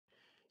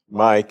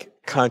Mike,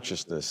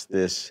 consciousness,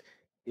 this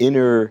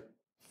inner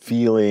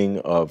feeling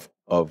of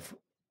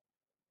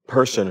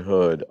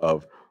personhood,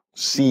 of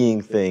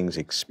seeing things,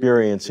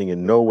 experiencing,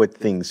 and know what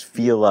things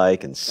feel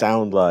like and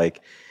sound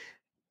like,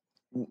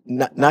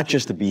 not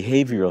just a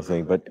behavioral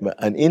thing, but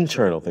an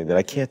internal thing that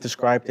I can't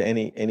describe to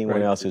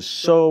anyone else, is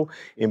so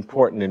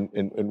important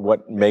in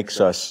what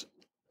makes us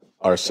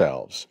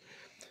ourselves.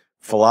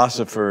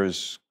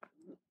 Philosophers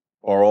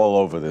are all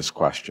over this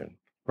question.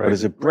 Right. But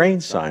as a brain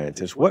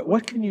scientist,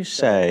 what can you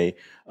say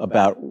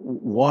about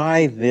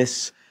why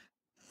this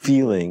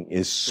feeling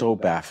is so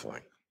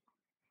baffling?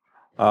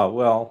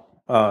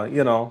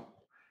 You know,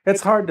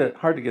 it's hard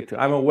to get to.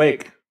 I'm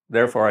awake,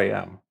 therefore I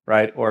am,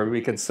 right? Or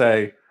we could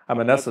say I'm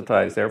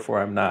anesthetized,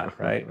 therefore I'm not,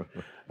 right?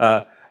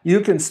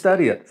 You can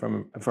study it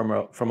from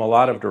a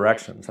lot of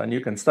directions, and you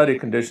can study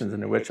conditions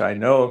in which I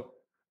know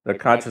the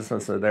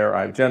consciousness are there.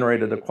 I've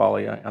generated the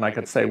qualia, and I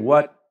could say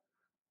what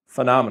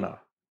phenomena,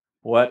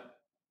 what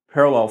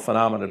parallel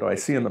phenomena do I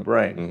see in the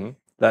brain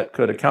that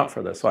could account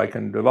for this? So I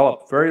can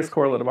develop various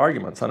correlative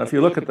arguments. And if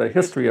you look at the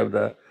history of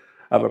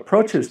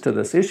approaches to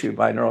this issue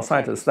by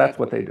neuroscientists, that's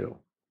what they do.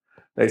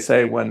 They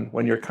say when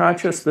you're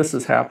conscious, this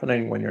is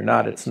happening. When you're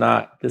not, it's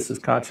not. This is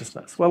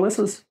consciousness. Well, this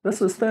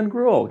is thin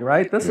gruel,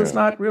 right? This is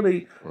not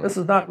really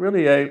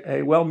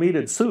a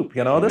well-meated soup.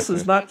 You know, this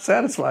is not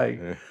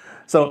satisfying.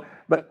 So,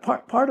 but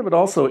part of it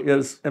also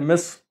is a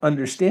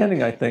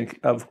misunderstanding, I think,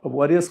 of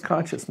what is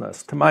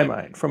consciousness, to my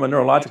mind, from a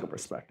neurological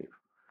perspective.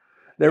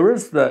 There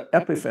is the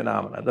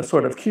epiphenomena, the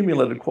sort of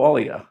cumulative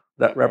qualia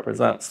that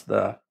represents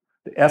the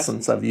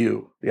essence of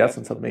you, the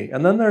essence of me.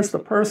 And then there's the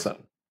person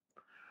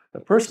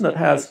that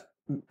has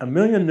a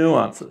million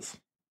nuances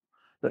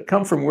that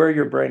come from where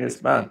your brain has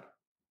been,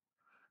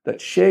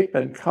 that shape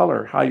and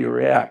color how you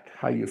react,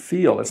 how you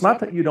feel. It's not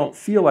that you don't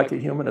feel like a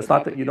human. It's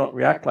not that you don't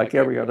react like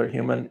every other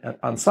human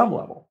on some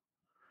level.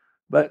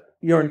 But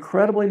you're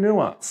incredibly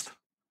nuanced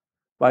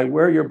by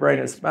where your brain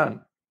has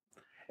been.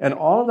 And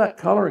all of that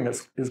coloring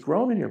is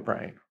grown in your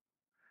brain.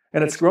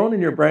 And it's grown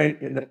in your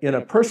brain in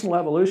a personal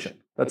evolution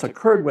that's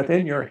occurred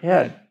within your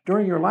head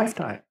during your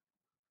lifetime.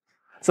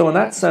 So in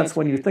that sense,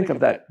 when you think of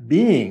that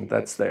being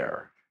that's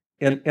there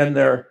in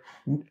their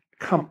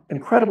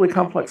incredibly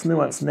complex,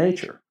 nuanced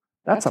nature,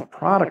 that's a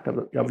product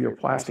of your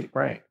plastic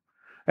brain.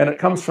 And it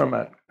comes from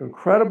an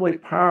incredibly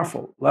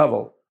powerful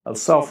level of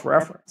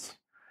self-reference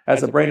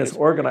as the brain is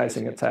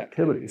organizing its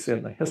activities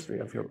in the history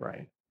of your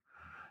brain.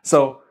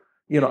 So,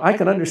 you know, I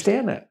can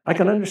understand that. I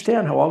can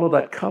understand how all of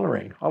that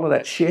coloring, all of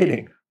that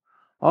shading,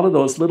 all of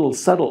those little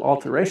subtle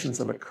alterations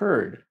have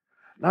occurred,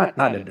 not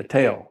in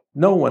detail.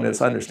 No one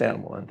is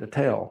understandable in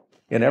detail,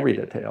 in every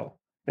detail.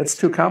 It's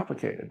too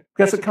complicated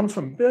because it comes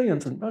from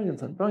billions and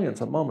billions and billions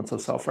of moments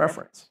of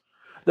self-reference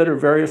that are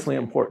variously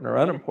important or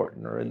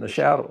unimportant or in the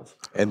shadows.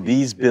 And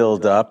these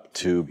build up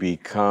to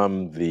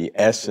become the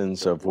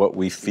essence of what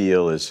we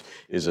feel is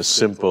a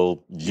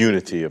simple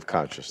unity of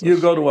consciousness. You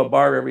go to a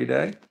bar every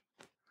day,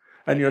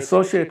 and you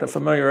associate the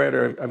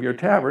familiarity of your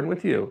tavern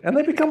with you, and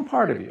they become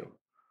part of you.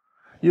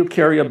 You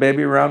carry a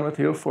baby around with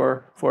you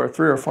for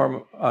 3 or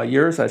 4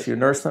 years as you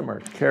nurse them or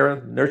care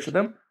and nurture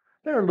them.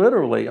 They're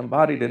literally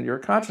embodied in your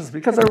consciousness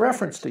because they're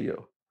referenced to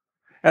you.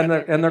 And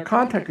their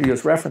contact with you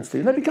is referenced to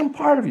you. They become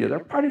part of you. They're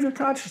part of your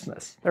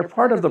consciousness. They're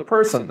part of the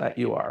person that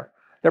you are.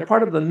 They're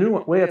part of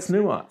the way it's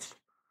nuanced.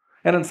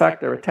 And in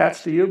fact, they're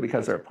attached to you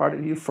because they're part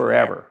of you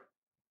forever.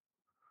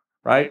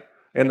 Right?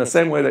 In the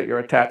same way that you're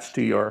attached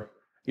to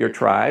your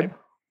tribe,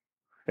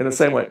 in the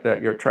same way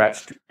that you're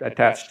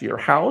attached to your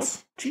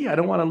house. Gee, I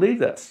don't want to leave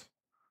this.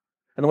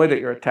 In the way that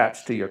you're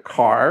attached to your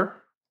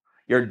car,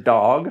 your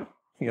dog,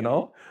 you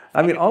know.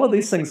 I mean, all of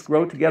these things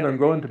grow together and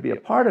grow into be a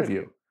part of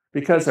you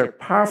because they're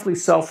powerfully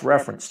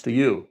self-referenced to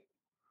you,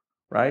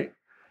 right?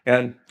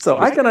 And so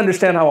I can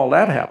understand how all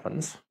that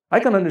happens. I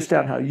can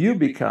understand how you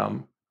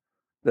become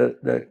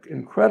the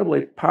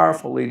incredibly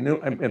powerfully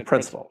in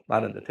principle,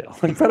 not in detail,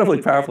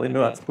 incredibly powerfully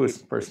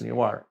nuanced person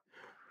you are.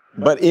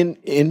 But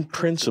in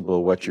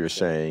principle, what you're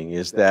saying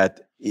is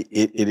that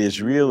it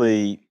is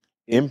really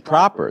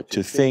improper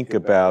to think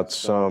about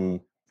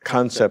some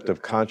concept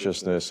of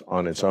consciousness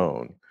on its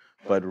own,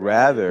 but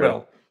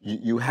rather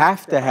you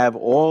have to have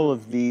all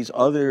of these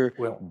other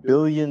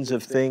billions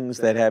of things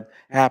that have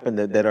happened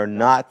that are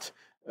not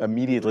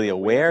immediately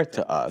aware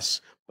to us,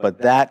 but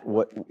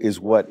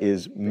what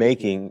is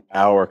making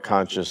our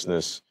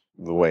consciousness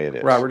the way it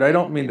is. Robert, I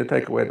don't mean to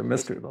take away the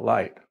mystery of the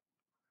light.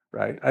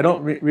 Right? I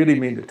don't really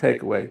mean to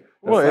take away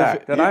the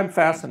fact that I'm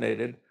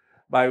fascinated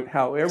by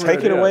however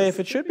take it away if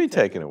it should be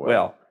taken away.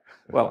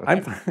 Well,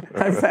 I'm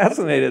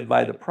fascinated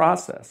by the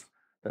process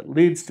that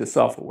leads to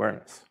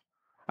self-awareness.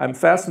 I'm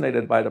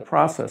fascinated by the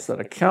process that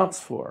accounts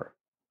for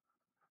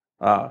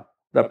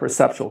the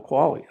perceptual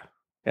qualia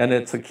and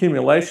its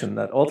accumulation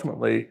that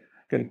ultimately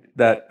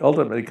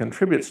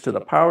contributes to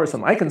the powers.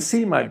 And I can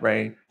see my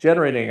brain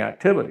generating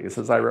activities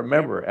as I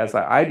remember, as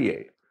I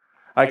ideate.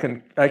 I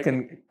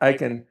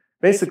can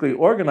basically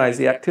organize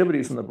the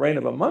activities in the brain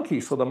of a monkey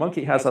so the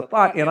monkey has a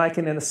thought, and I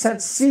can, in a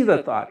sense, see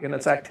the thought in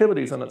its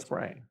activities in its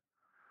brain.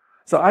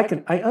 So I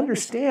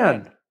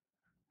understand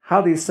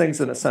how these things,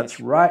 in a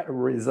sense,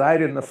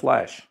 reside in the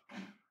flesh.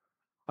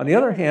 On the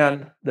other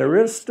hand, there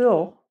is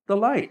still the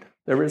light.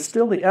 There is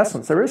still the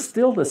essence. There is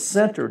still the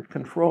centered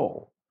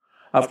control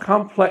of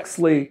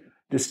complexly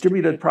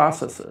distributed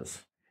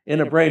processes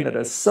in a brain that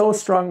is so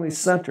strongly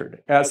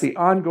centered as the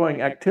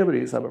ongoing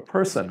activities of a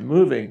person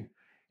moving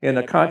in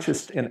a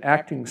conscious and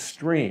acting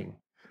stream.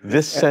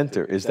 This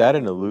center, is that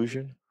an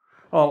illusion?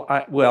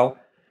 Well,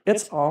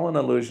 it's all an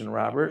illusion,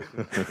 Robert.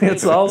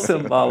 It's all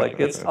symbolic.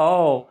 It's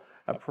all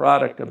a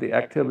product of the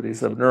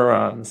activities of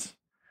neurons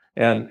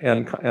and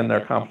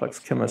their complex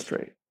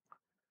chemistry.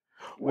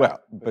 Well,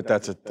 but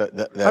that's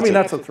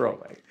that's a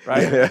throwaway,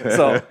 right?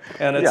 So,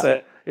 and it's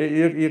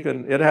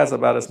it has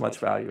about as much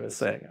value as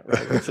saying it,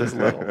 right? Which is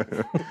little.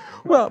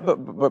 Well,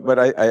 but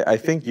I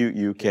think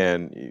you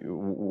can.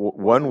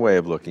 One way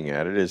of looking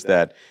at it is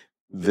that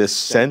this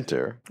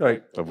center,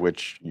 right, of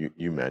which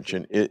you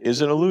mentioned,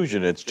 is an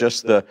illusion. It's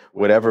just the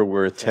whatever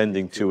we're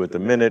attending to at the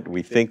minute.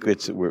 We think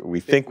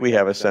we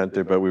have a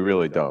center, but we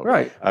really don't.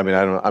 Right. I mean,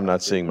 I'm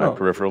not seeing my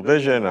peripheral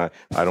vision. I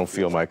don't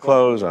feel my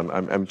clothes.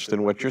 I'm interested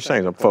in what you're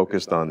saying. I'm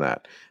focused on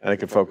that, and I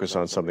can focus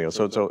on something else.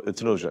 So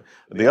it's an illusion.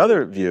 The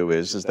other view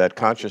is that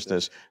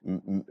consciousness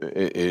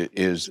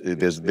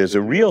there's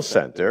a real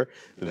center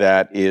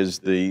that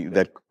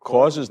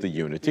causes the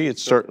unity.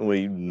 It's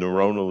certainly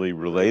neuronally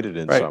related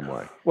in some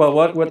way. Well,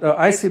 what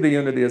I see the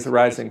unity as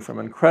arising from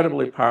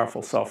incredibly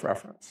powerful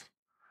self-reference.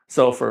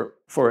 So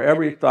for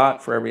every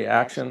thought, for every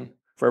action,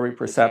 for every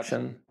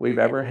perception we've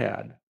ever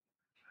had,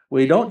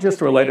 we don't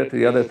just relate it to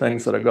the other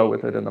things that go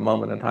with it in the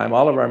moment in time.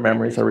 All of our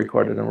memories are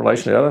recorded in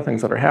relation to the other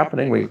things that are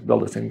happening. We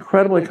build this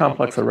incredibly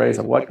complex arrays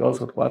of what goes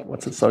with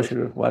what's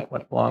associated with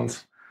what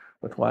belongs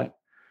with what.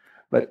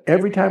 But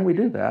every time we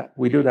do that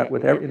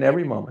in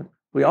every moment.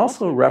 We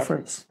also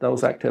reference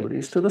those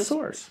activities to the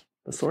source.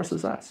 The source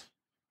is us.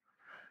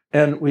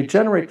 And we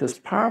generate this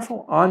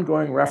powerful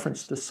ongoing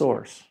reference to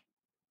source.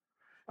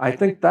 I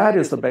think that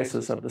is the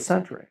basis of the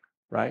centering,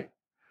 right?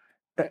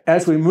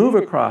 As we move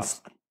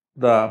across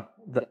the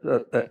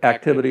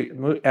activity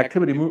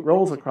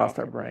rolls across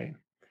our brain,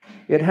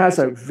 it has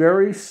a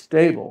very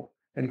stable,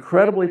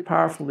 incredibly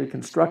powerfully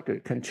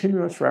constructed,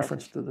 continuous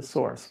reference to the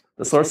source.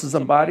 The source is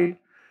embodied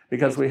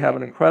because we have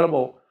an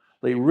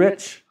incredibly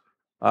rich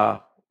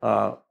history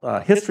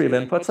of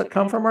inputs that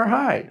come from our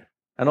hide.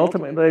 And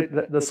ultimately,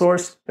 the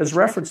source is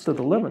reference to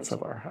the limits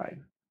of our hide.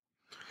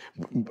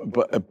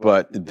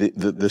 But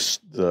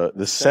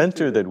the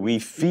center that we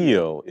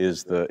feel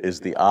is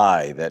the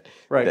I that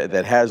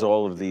has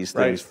all of these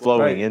things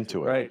flowing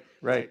into it.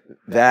 Right.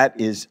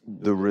 That is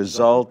the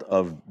result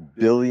of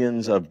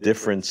billions of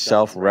different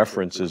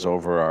self-references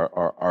over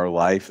our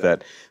life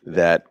that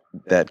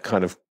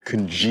kind of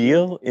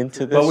congeal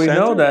into this. But we center?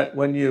 know that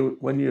when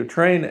you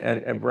train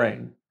a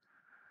brain,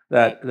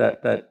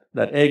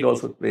 that A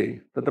goes with B,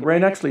 that the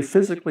brain actually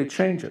physically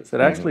changes. It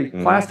actually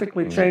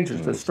plastically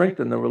changes to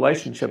strengthen the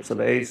relationships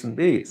of A's and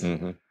B's.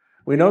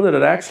 We know that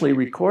it actually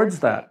records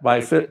that by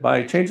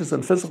changes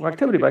in physical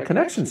activity, by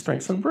connection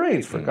strengths in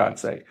brains, for God's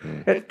sake.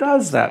 It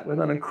does that with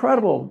an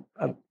incredible,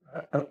 an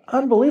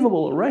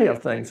unbelievable array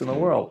of things in the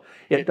world.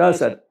 It does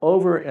that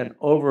over and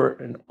over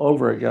and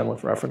over again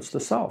with reference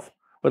to self,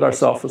 with our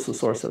self as the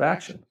source of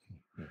action.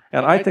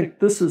 And I think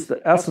this is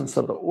the essence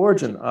of the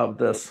origin of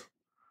this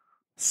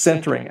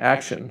centering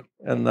action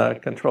and the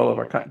control of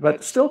our but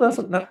I still don't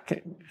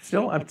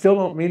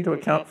mean to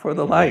account for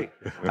the light.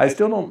 I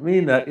still don't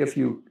mean that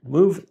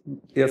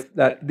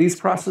these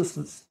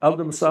processes of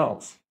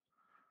themselves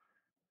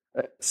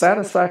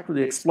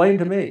satisfactorily explain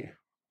to me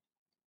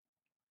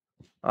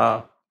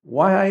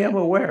why I am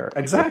aware.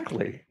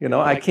 Exactly.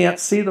 I can't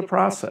see the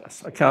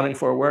process accounting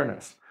for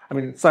awareness. I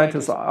mean,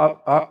 scientists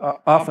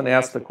often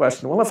ask the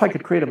question, well, if I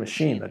could create a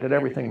machine that did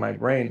everything my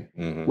brain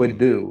would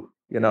do,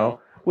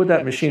 would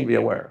that machine be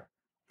aware?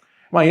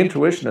 My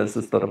intuition is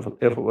that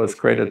if it was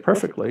created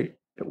perfectly,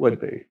 it would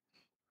be.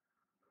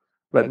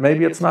 But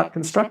maybe it's not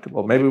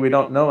constructible. Maybe we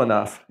don't know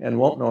enough and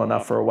won't know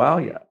enough for a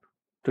while yet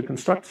to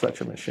construct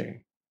such a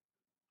machine.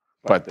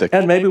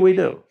 And maybe we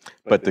do.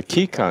 But the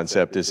key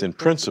concept is, in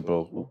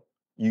principle,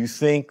 you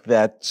think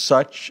that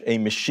such a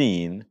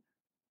machine,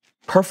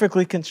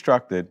 perfectly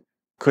constructed,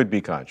 could be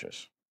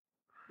conscious.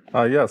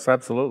 Yes,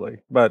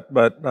 absolutely. But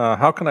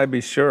how can I be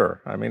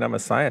sure? I mean, I'm a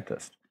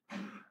scientist.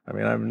 I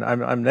mean,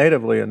 I'm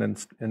natively and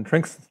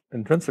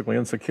intrinsically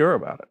insecure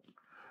about it.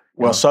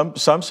 Well, some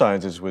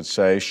scientists would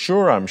say,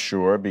 sure, I'm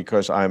sure,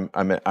 because I'm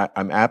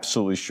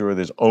absolutely sure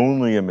there's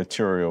only a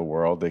material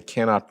world. There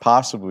cannot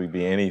possibly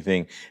be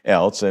anything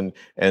else, and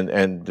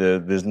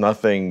there's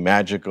nothing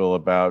magical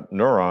about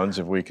neurons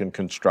if we can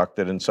construct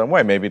it in some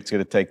way. Maybe it's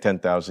going to take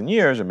 10,000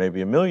 years, or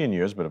maybe 1,000,000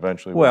 years, but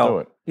eventually we'll do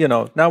it.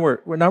 Now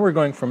we're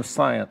going from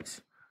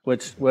science,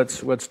 which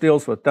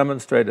deals with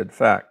demonstrated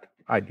fact,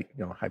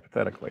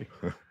 hypothetically,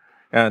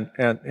 and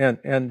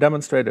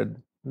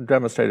demonstrated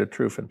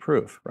truth and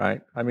proof,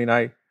 right? I mean,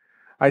 I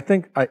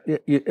think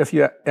if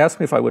you ask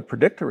me if I would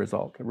predict a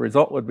result, the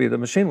result would be the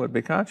machine would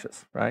be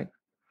conscious, right?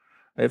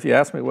 If you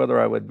ask me whether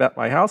I would bet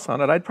my house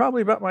on it, I'd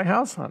probably bet my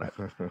house on it.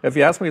 If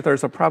you ask me if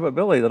there's a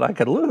probability that I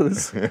could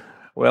lose,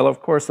 well,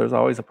 of course, there's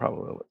always a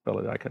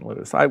probability I can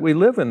lose.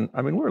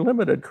 We're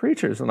limited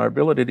creatures in our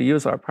ability to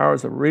use our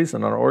powers of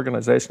reason and our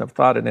organization of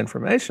thought and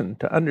information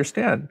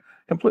to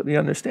completely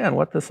understand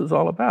what this is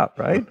all about,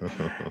 right?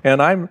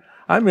 And I'm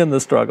in the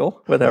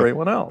struggle with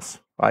everyone else.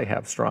 I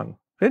have strong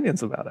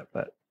opinions about it,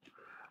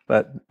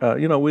 but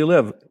we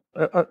live.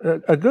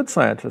 A good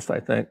scientist, I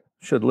think,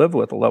 should live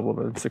with a level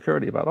of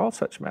insecurity about all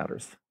such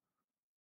matters.